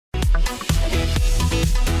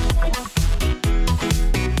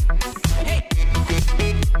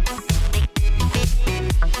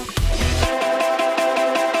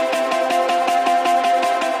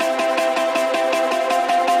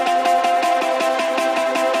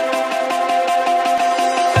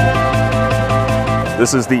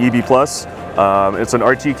This is the eBee Plus. It's an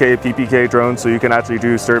RTK PPK drone, so you can actually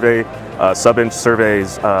do survey, sub-inch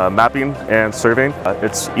surveys, mapping and surveying.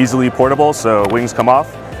 It's easily portable, so wings come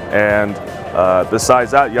off, and besides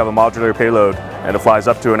that, you have a modular payload, and it flies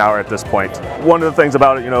up to an hour at this point. One of the things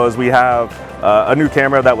about it, is we have a new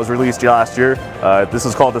camera that was released last year. This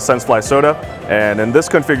is called the SenseFly Soda, and in this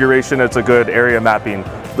configuration, it's a good area mapping.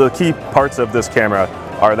 The key parts of this camera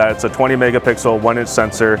are that it's a 20 megapixel 1-inch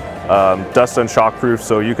sensor, dust and shock proof,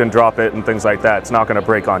 so you can drop it and things like that. It's not going to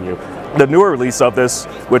break on you. The newer release of this,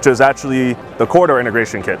 which is actually the corridor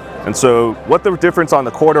integration kit. And so what the difference on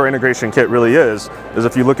the corridor integration kit really is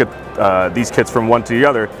if you look at these kits from one to the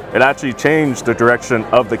other, it actually changed the direction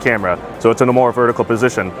of the camera. So it's in a more vertical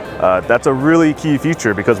position. That's a really key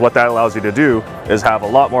feature, because what that allows you to do is have a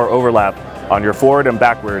lot more overlap on your forward and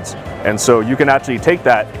backwards. And so you can actually take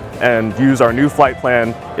that and use our new flight plan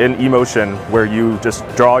in eMotion, where you just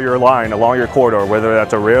draw your line along your corridor, whether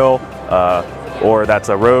that's a rail or that's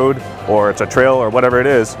a road or it's a trail or whatever it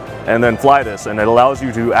is, and then fly this. And it allows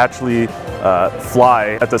you to actually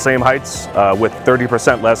fly at the same heights with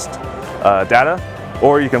 30% less data,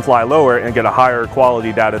 or you can fly lower and get a higher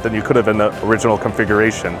quality data than you could have in the original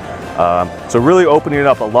configuration. So really opening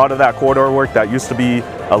up a lot of that corridor work that used to be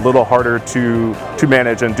a little harder to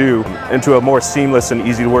manage and do into a more seamless and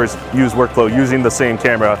easy to use workflow using the same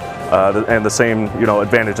camera and the same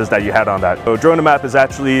advantages that you had on that. So Drone-to-Map is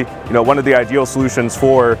actually one of the ideal solutions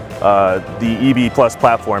for the eBee Plus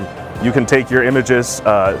platform. You can take your images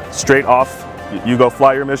straight off. You go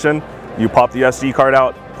fly your mission, you pop the SD card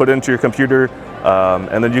out, put it into your computer,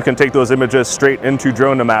 and then you can take those images straight into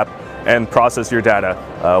Drone-to-Map and process your data.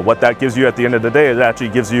 What that gives you at the end of the day, it actually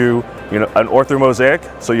gives you, an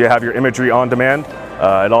orthomosaic, so you have your imagery on demand.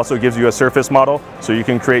 It also gives you a surface model, so you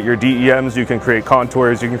can create your DEMs, you can create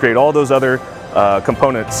contours, you can create all those other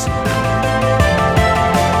components.